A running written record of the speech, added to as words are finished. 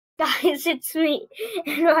Guys, it's me,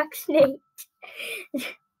 Rock Snake.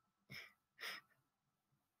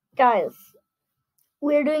 Guys,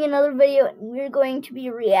 we're doing another video and we're going to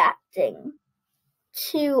be reacting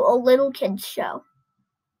to a little kid's show.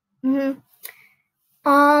 Today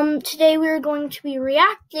we're going to be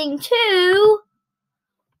reacting to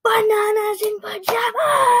Bananas in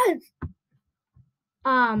Pajamas.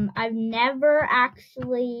 I've never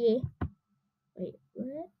actually. Wait,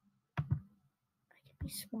 what? I can be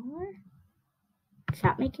smaller?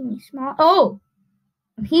 Stop making me small. Oh,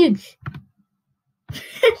 I'm huge.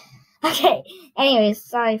 Okay. Anyways,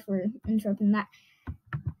 sorry for interrupting that.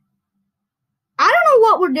 I don't know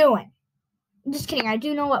what we're doing. I'm just kidding. I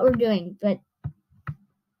do know what we're doing, but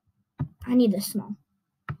I need this small.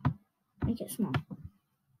 Make it small.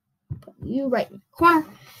 Put you right in the corner.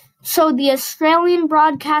 So the Australian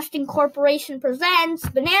Broadcasting Corporation presents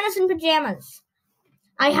Bananas in Pajamas.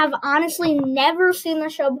 I have honestly never seen the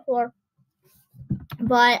show before,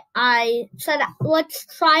 but I said let's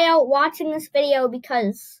try out watching this video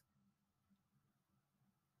because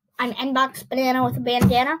I'm Nbox Banana with a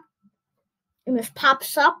bandana, and this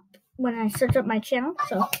pops up when I search up my channel.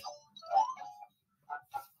 So.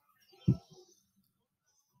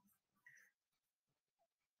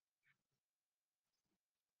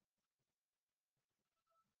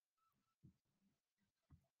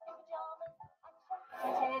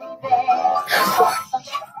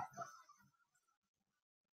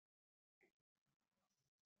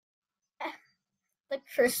 The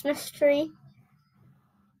Christmas tree.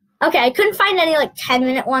 Okay, I couldn't find any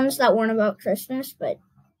 10-minute ones that weren't about Christmas, but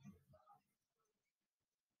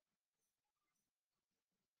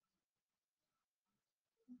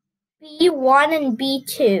B1 and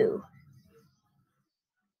B2.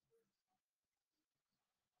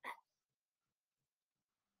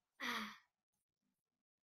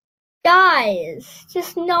 Guys,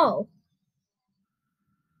 just no.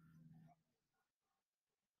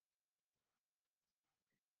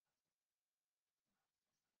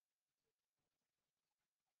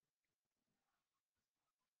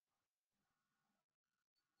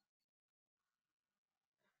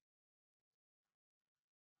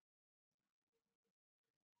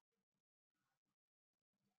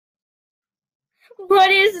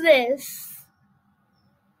 What is this?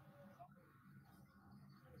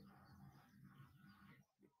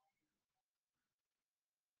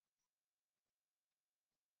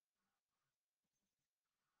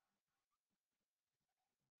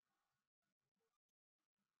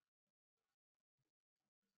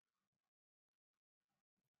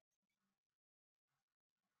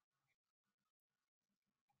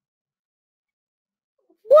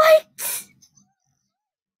 What?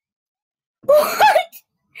 What?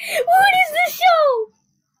 What is this show?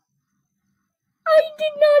 I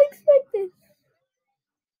did not expect this.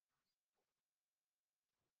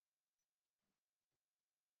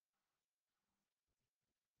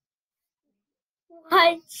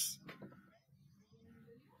 What?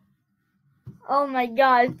 Oh my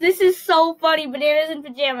god, this is so funny. Bananas in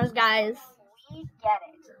Pajamas, guys. We get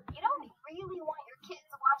it. You don't really want your kids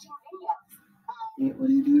watching videos. What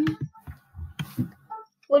are you doing?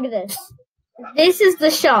 Look at this. This is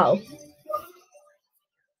the show.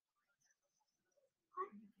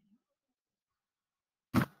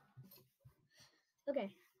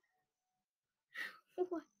 Okay.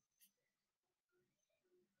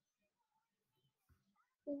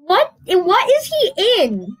 What is he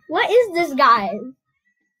in? What is this guy?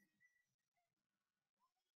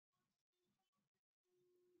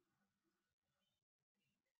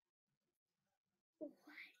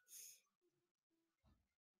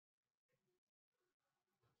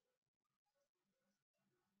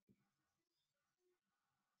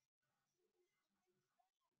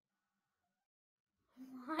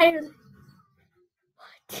 What?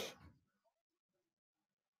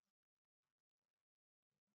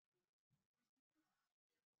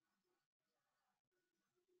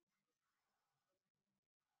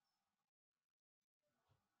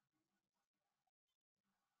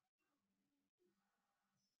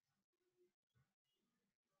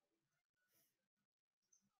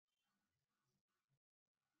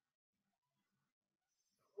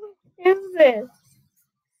 What is this?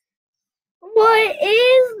 What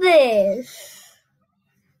is this?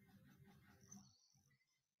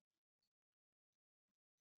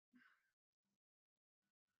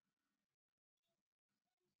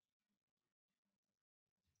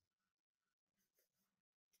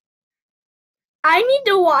 I need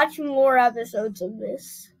to watch more episodes of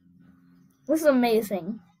this. This is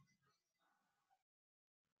amazing.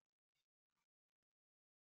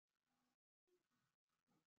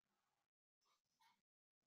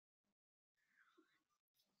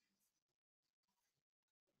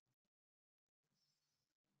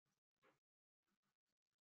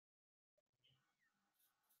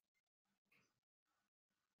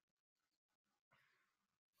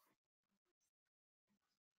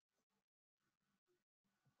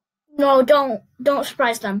 No, don't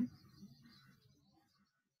surprise them.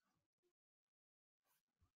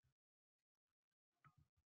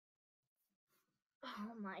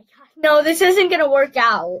 Oh my god. No, this isn't gonna work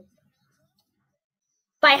out.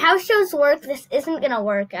 By how shows work, this isn't gonna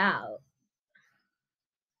work out.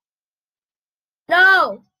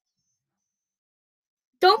 No!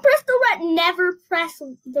 Don't press the red, never press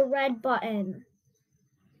the red button.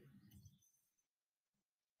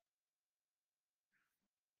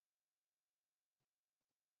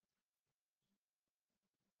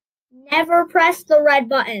 Never press the red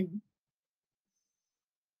button.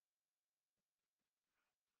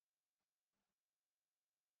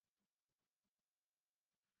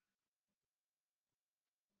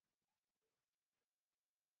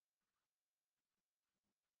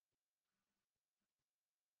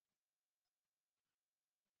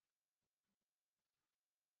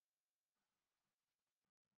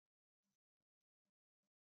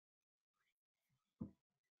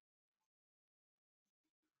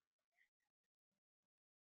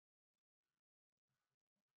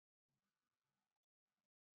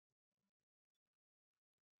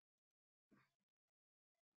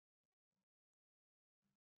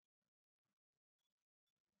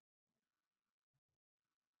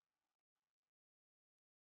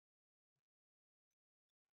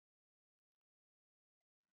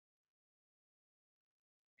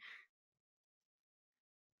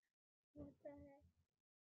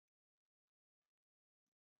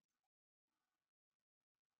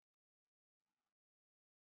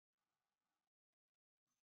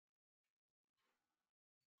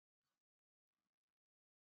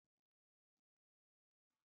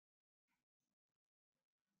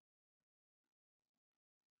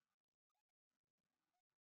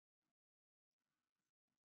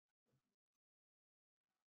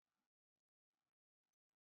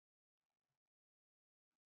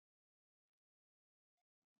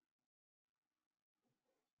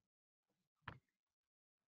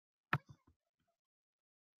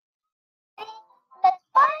 Let's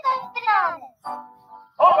find those bananas.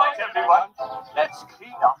 All right, everyone, let's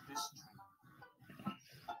clean up this